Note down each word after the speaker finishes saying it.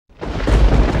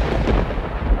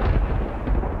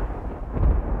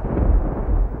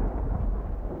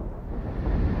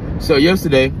So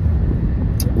yesterday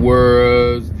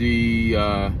was the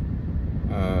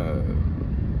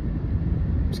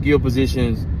skill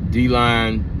positions,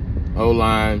 D-line,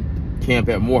 O-line camp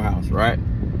at Morehouse, right?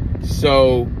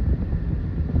 So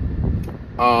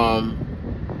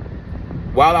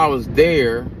while I was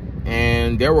there,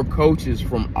 and there were coaches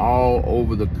from all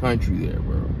over the country there,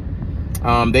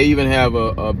 bro. They even have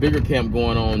a bigger camp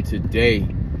going on today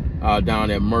down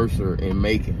at Mercer in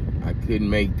Macon. I couldn't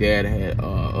make that, I had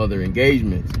other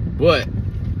engagements. But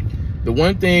the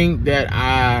one thing that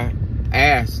I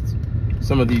asked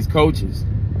some of these coaches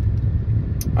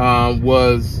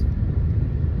was,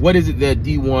 what is it that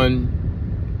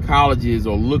D1 colleges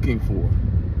are looking for?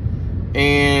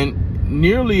 And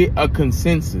nearly a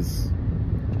consensus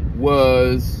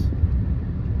was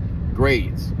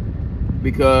grades,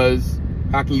 because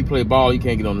how can you play ball, you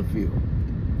can't get on the field?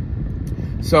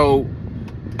 So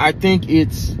I think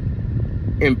it's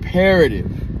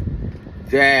imperative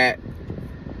that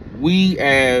we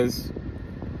as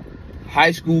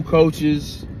high school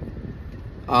coaches,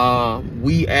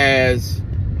 we as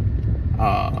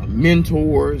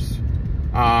mentors,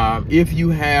 if you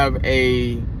have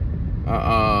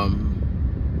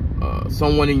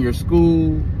someone in your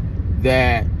school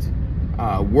that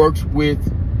works with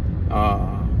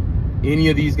any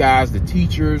of these guys, the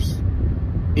teachers,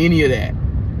 any of that,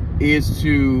 is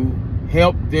to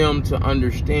help them to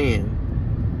understand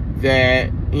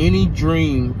that any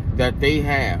dream that they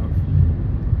have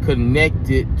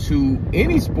connected to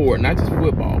any sport, not just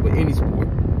football, but any sport,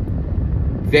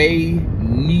 they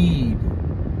need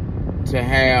to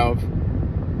have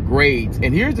grades.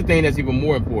 And here's the thing that's even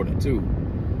more important too.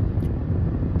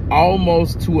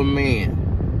 Almost to a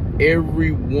man,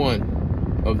 every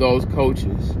one of those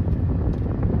coaches,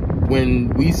 when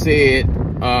we said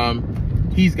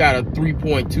he's got a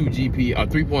 3.2 GPA, a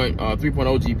 3.0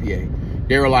 GPA,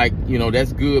 they were like, you know,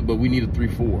 that's good, but we need a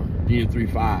 3.4, you need a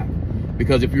 3.5.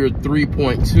 Because if you're a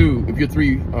 3.2, if you're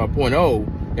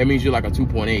 3.0, that means you're like a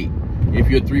 2.8. If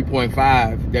you're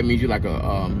 3.5, that means you're like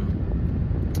a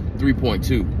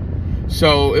 3.2.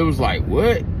 So it was like,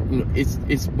 what? You know,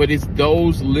 but it's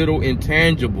those little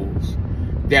intangibles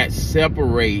that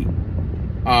separate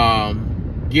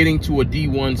getting to a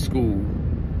D1 school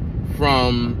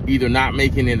from either not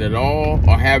making it at all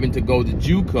or having to go to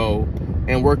JUCO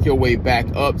and work your way back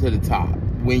up to the top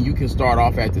when you can start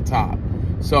off at the top.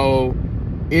 So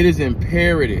it is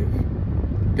imperative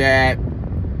that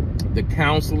the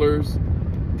counselors,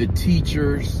 the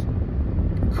teachers,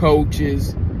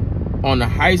 coaches on the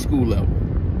high school level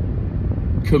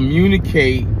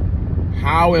communicate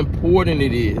how important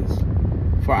it is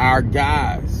for our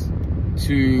guys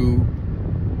to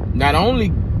not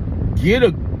only get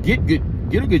a good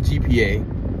GPA,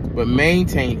 but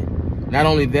maintain it. Not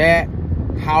only that,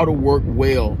 how to work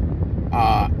well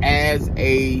as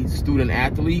a student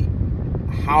athlete,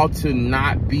 how to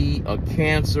not be a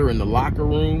cancer in the locker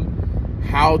room,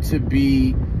 how to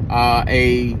be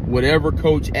a whatever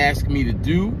coach asks me to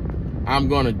do, I'm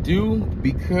gonna do,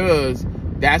 because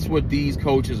that's what these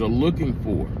coaches are looking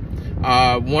for.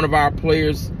 One of our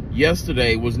players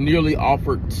yesterday was nearly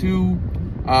offered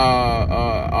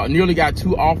nearly got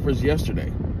 2 offers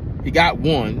yesterday. He got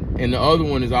 1, and the other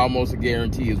one is almost a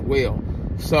guarantee as well.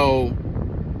 So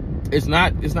it's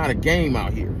not a game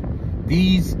out here.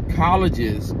 These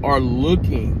colleges are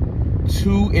looking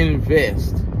to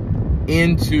invest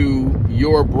into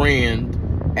your brand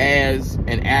as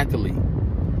an athlete.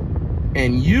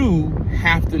 And you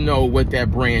have to know what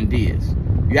that brand is.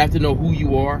 You have to know who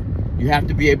you are. You have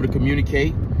to be able to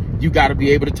communicate. You got to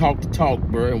be able to talk the talk,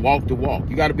 bro, and walk the walk.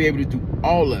 You got to be able to do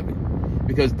all of it,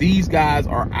 because these guys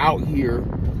are out here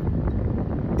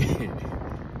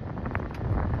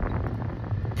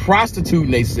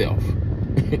prostituting themselves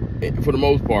for the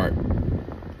most part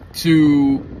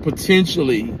to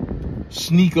potentially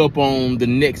sneak up on the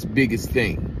next biggest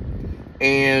thing.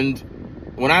 And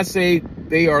when I say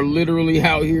they are literally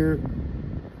out here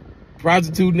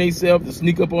prostituting themselves to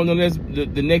sneak up on the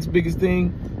next biggest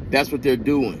thing, that's what they're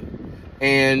doing.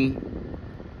 And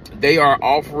they are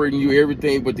offering you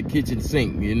everything but the kitchen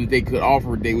sink. And if they could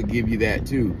offer it, they would give you that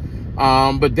too.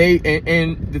 But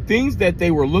and the things that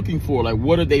they were looking for, like,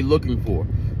 what are they looking for?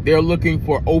 They're looking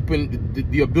for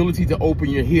the ability to open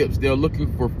your hips. They're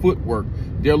looking for footwork.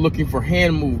 They're looking for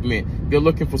hand movement. They're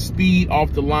looking for speed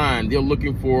off the line. They're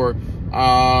looking for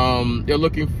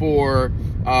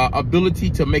ability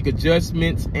to make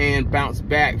adjustments and bounce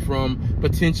back from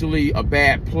potentially a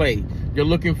bad play. They're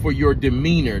looking for your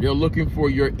demeanor. They're looking for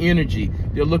your energy.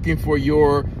 They're looking for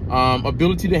your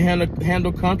ability to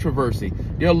handle controversy.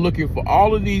 They're looking for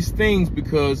all of these things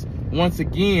because, once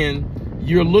again,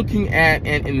 you're looking at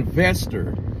an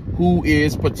investor who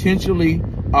is potentially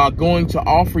going to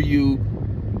offer you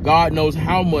God knows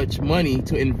how much money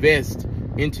to invest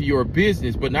into your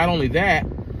business. But not only that,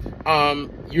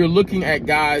 you're looking at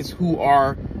guys who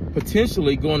are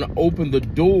potentially going to open the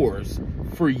doors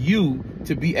for you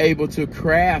to be able to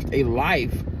craft a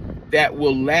life that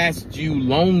will last you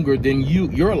longer than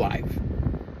your life.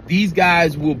 These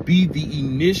guys will be the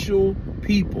initial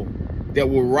people that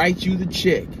will write you the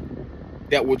check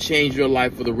that will change your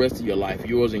life for the rest of your life,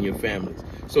 yours and your family's.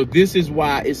 So this is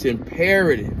why it's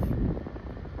imperative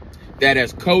that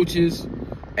as coaches,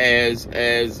 as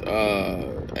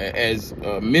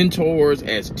mentors,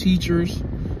 as teachers,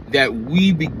 that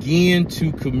we begin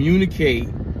to communicate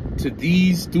to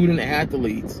these student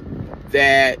athletes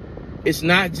that it's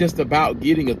not just about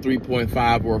getting a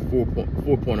 3.5 or a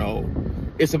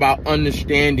 4.0. It's about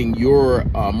understanding your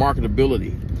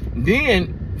marketability.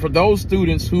 Then for those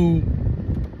students who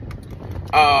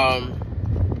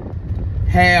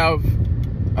have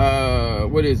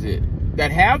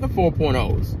that have the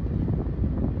 4.0s,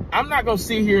 I'm not gonna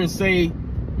sit here and say,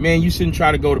 man, you shouldn't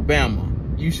try to go to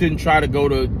Bama, you shouldn't try to go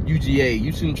to UGA,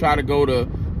 you shouldn't try to go to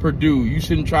Purdue, you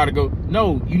shouldn't try to go.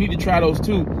 No, you need to try those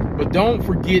too, but don't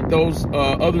forget those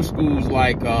other schools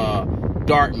like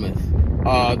Dartmouth,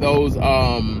 those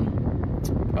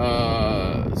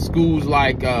schools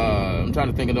like I'm trying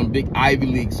to think of them big Ivy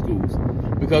League schools.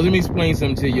 Because let me explain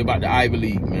something to you about the Ivy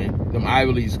League, man. Them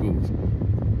Ivy League schools.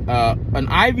 An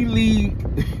Ivy League,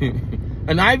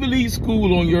 an Ivy League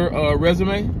school on your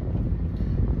resume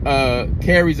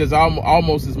carries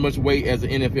almost as much weight as an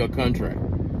NFL contract.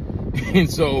 And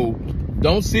so,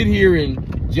 don't sit here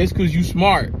and just because you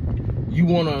smart, you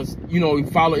want to,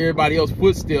 follow everybody else's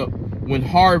footstep when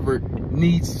Harvard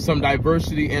needs some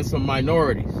diversity and some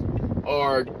minorities,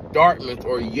 or Dartmouth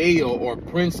or Yale or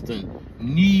Princeton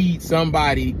need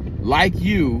somebody like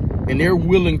you, and they're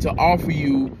willing to offer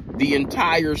you the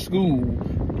entire school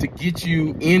to get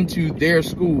you into their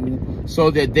school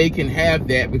so that they can have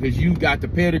that because you've got the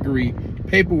pedigree,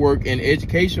 paperwork, and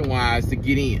education-wise to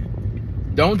get in.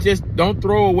 Don't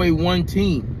throw away one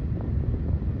team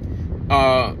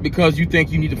because you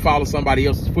think you need to follow somebody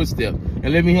else's footsteps.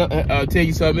 And let me tell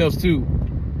you something else too.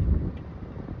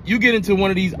 You get into one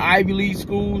of these Ivy League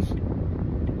schools,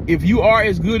 if you are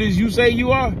as good as you say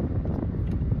you are,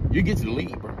 you get to the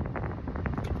league, bro.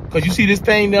 Because you see this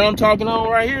thing that I'm talking on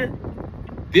right here?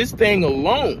 This thing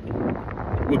alone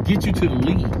will get you to the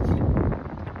league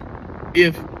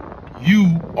if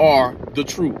you are the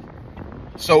truth.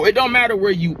 So it don't matter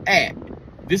where you at.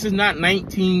 This is not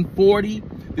 1940.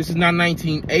 This is not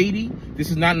 1980. This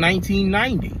is not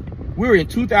 1990. We're in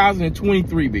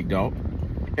 2023, big dog.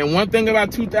 And one thing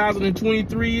about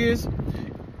 2023 is,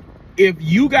 if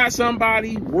you got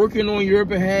somebody working on your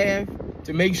behalf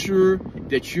to make sure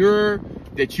that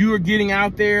you are getting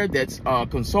out there, that's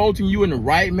consulting you in the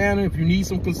right manner. If you need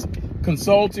some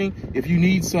consulting, if you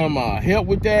need some help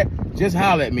with that, just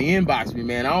holler at me, inbox me,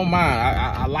 man. I don't mind.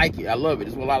 I like it. I love it.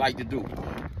 It's what I like to do.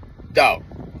 Dog,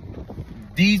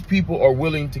 these people are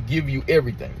willing to give you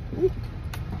everything.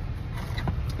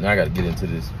 Now I got to get into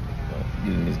this,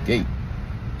 get in this gate.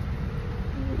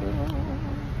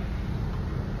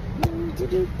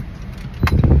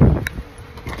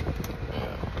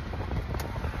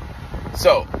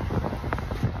 So,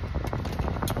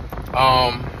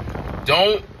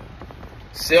 don't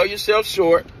sell yourself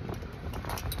short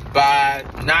by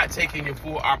not taking your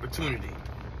full opportunity.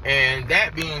 And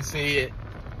that being said,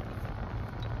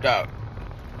 dog,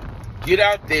 get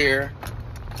out there,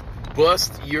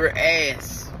 bust your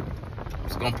ass. I'm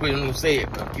just gonna put it in and say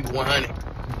it, but keep it 100.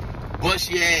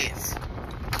 Bust your ass.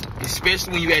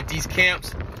 Especially when you're at these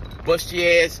camps, bust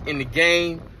your ass in the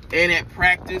game and at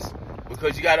practice,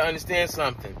 because you got to understand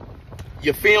something.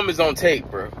 Your film is on tape,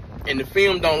 bro, and the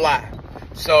film don't lie.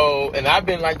 So, and I've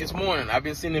been like this morning, I've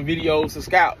been sending videos to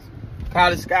scouts,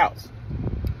 college scouts,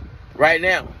 right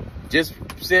now. Just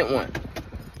sent one,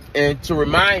 and to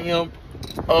remind him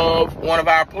of one of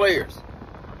our players.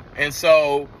 And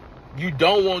so, you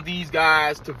don't want these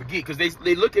guys to forget, because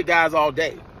they look at guys all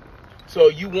day. So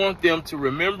you want them to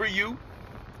remember you.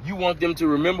 You want them to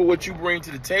remember what you bring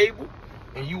to the table,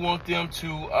 and you want them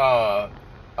to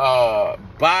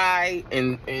buy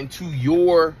into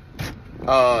your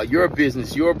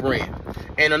business, your brand.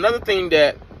 And another thing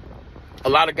that a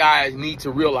lot of guys need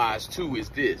to realize too is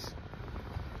this: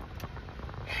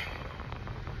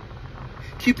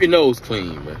 keep your nose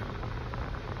clean, man.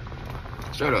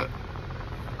 Shut up.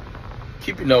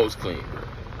 Keep your nose clean, bro.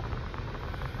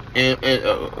 And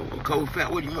cold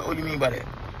fat, what do you mean by that?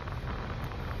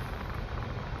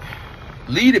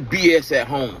 Leave the BS at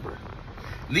home, bro.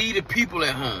 Leave the people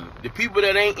at home. The people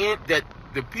that ain't in that,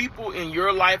 the people in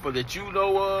your life or that you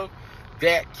know of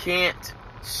that can't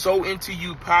sow into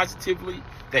you positively,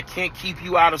 that can't keep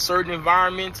you out of certain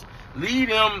environments, leave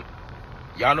them,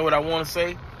 y'all know what I want to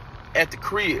say, at the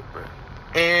crib, bro.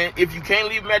 And if you can't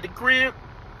leave them at the crib,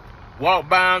 walk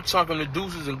by them, chunk them the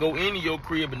deuces, and go into your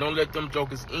crib, and don't let them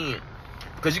jokers in.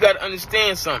 Because you got to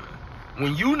understand something.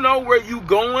 When you know where you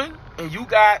going, and you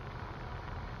got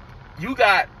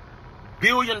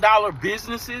billion-dollar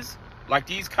businesses like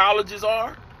these colleges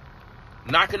are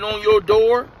knocking on your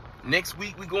door. Next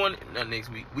week we going, not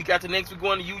next week. Week after next we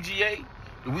going to UGA.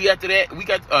 The week after that we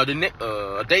got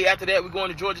a day after that we going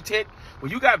to Georgia Tech.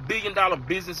 When you got billion-dollar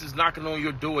businesses knocking on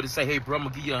your door to say, "Hey, bro, I'm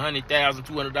gonna give you $100,000,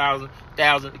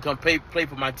 $200,000 to come play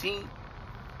for my team,"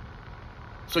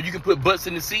 so you can put butts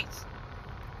in the seats,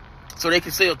 so they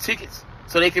can sell tickets,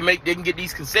 so they can get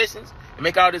these concessions and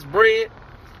make all this bread.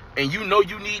 And you know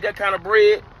you need that kind of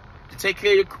bread to take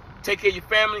care of your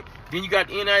family. Then you got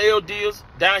the NIL deals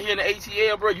down here in the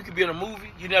ATL, bro. You could be in a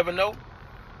movie. You never know.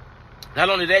 Not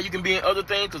only that, you can be in other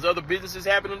things because other businesses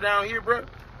happening down here, bro.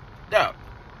 Now,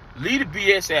 leave the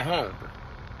BS at home, bro.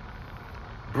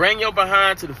 Bring your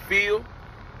behind to the field.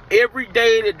 Every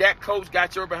day that coach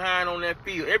got your behind on that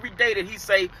field, every day that he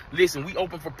say, "Listen, we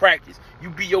open for practice," you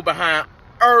be your behind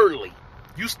early.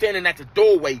 You standing at the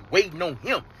doorway waiting on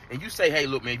him. And you say, "Hey,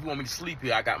 look, man, if you want me to sleep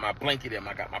here, I got my blanket and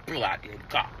I got my pillow out there in the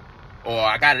car. Or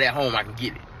I got it at home, I can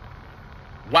get it."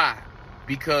 Why?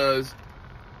 Because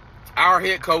our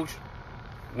head coach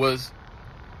was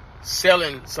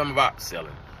marketing some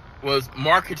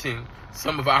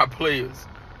of our players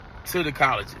to the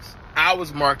colleges. I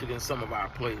was marketing some of our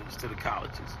players to the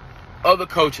colleges. Other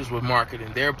coaches were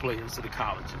marketing their players to the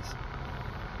colleges.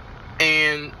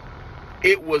 And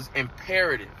it was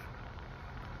imperative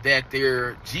that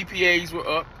their GPAs were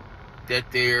up,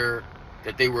 that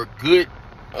they were good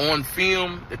on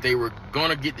film, that they were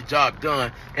gonna get the job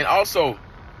done. And also,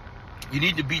 you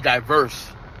need to be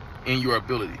diverse in your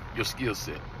ability, your skill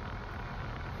set.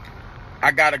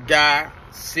 I got a guy,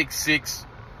 6'6",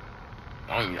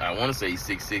 I want to say he's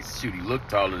 6'6", shoot, he looked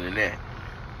taller than that,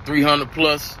 300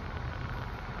 plus,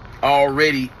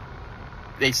 already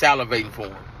they salivating for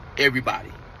him,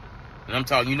 everybody. And I'm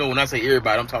talking, when I say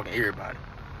everybody, I'm talking everybody.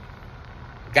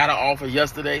 Got an offer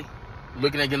yesterday,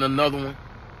 looking at getting another one.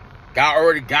 Guy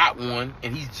already got one,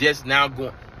 and he's just now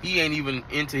going. He ain't even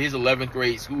into his 11th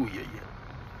grade school year yet.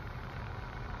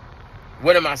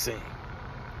 What am I saying?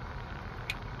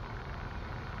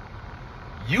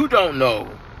 You don't know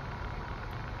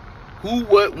who,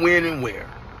 what, when, and where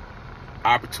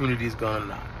opportunity is gonna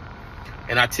knock.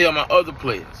 And I tell my other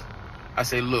players, I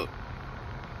say, look,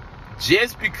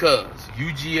 just because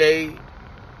UGA,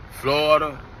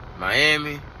 Florida,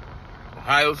 Miami,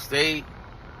 Ohio State,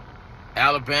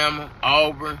 Alabama,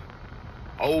 Auburn,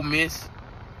 Ole Miss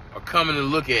are coming to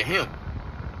look at him,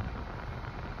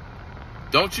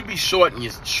 don't you be shorting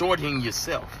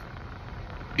yourself,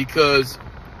 because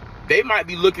they might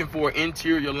be looking for an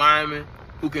interior lineman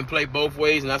who can play both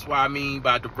ways, and that's why I mean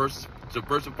by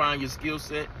diversifying your skill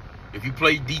set. If you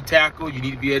play D tackle, you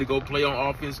need to be able to go play on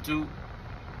offense too.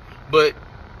 But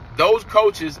those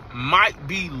coaches might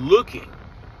be looking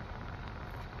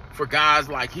for guys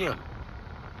like him.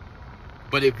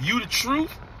 But if you the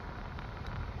truth,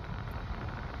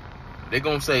 they're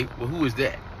going to say, well, who is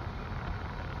that?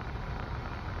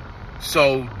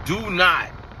 So do not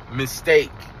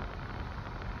mistake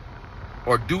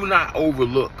or do not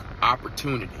overlook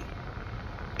opportunity.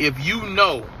 If you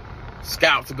know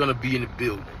scouts are going to be in the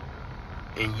building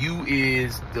and you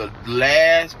is the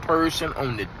last person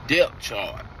on the depth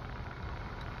chart,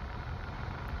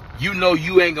 you know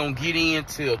you ain't going to get in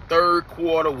till third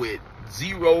quarter with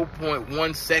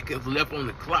 0.1 seconds left on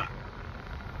the clock.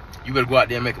 You better go out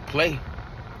there and make a play,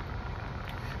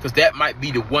 because that might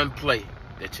be the one play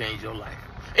that changed your life.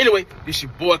 Anyway, this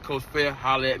your boy, Coach Fair.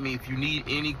 Holler at me if you need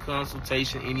any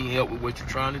consultation, any help with what you're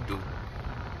trying to do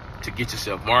to get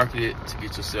yourself marketed, to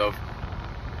get yourself,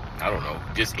 I don't know,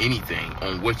 just anything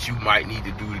on what you might need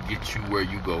to do to get you where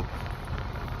you go.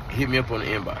 Hit me up on the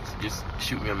inbox. Just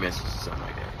shoot me a message or something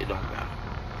like that. It don't matter.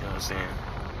 You know what I'm saying?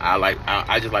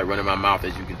 I just like running my mouth,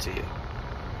 as you can tell.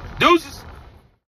 Deuces.